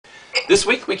This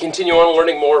week we continue on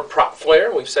learning more prop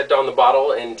flair. We've set down the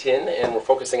bottle and tin, and we're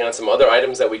focusing on some other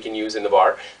items that we can use in the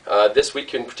bar. This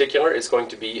week in particular is going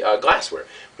to be glassware.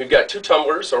 We've got 2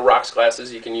 tumblers or rocks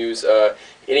glasses. You can use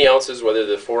any ounces, whether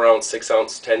they're 4 ounce, 6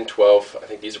 ounce, 10, 12. I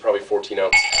think these are probably 14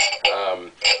 ounce.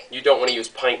 You don't want to use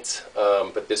pints,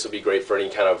 but this would be great for any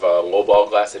kind of lowball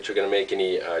glass that you're going to make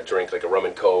any drink, like a rum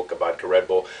and coke, a vodka Red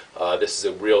Bull. This is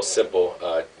a real simple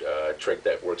trick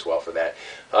that works well for that.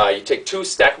 You take 2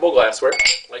 stackable glassware,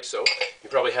 like so. You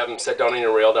probably have them set down in a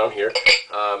rail down here.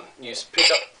 You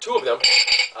pick up 2 of them.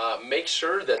 Make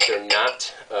sure that they're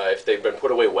not, if they've been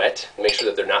put away wet, make sure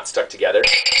that they're not stuck together.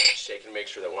 Shake and make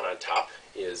sure that one on top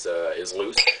is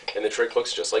loose, and the trick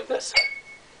looks just like this.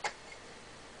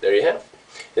 There you have.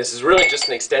 This is really just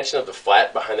an extension of the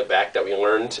flat behind the back that we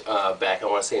learned back, I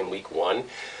want to say, in week 1.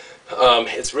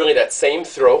 It's really that same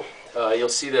throw. You'll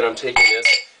see that I'm taking this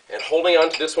and holding on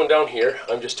to this one down here.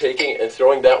 I'm just taking and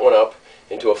throwing that one up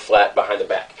into a flat behind the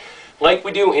back. Like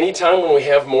we do anytime when we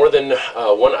have more than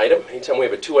one item, anytime we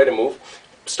have a 2-item move,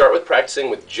 start with practicing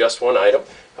with just one item.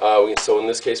 So in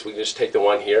this case, we can just take the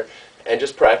one here and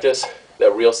just practice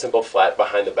that real simple flat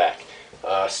behind the back.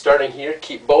 Starting here,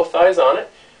 keep both eyes on it.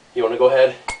 You want to go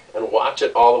ahead and watch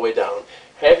it all the way down.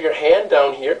 Have your hand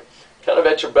down here, kind of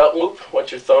at your belt loop,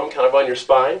 want your thumb kind of on your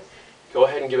spine. Go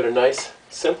ahead and give it a nice,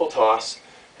 simple toss,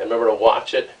 and remember to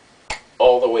watch it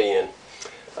all the way in.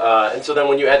 And so then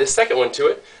when you add the second one to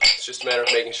it, it's just a matter of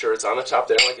making sure it's on the top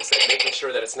there, like I said, making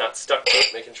sure that it's not stuck to it,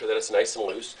 making sure that it's nice and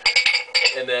loose.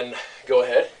 And then go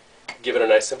ahead, give it a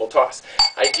nice, simple toss.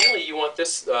 Ideally, you want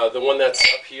this, the one that's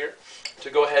up here, to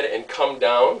go ahead and come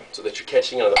down so that you're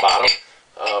catching it on the bottom.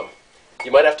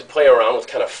 You might have to play around with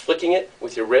kind of flicking it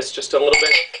with your wrist just a little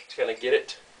bit to kind of get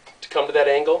it to come to that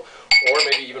angle, or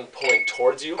maybe even pulling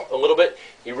towards you a little bit.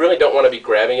 You really don't want to be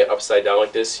grabbing it upside down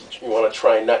like this. You want to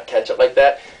try and not catch it like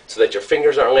that so that your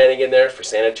fingers aren't landing in there for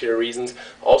sanitary reasons.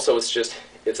 Also,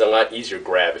 it's a lot easier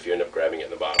grab if you end up grabbing it in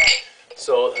the bottom.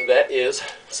 So that is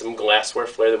some glassware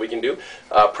flair that we can do.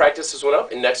 Practice this one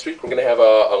up, and next week we're going to have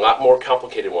a lot more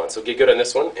complicated one. So get good on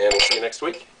this one, and we'll see you next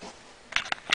week.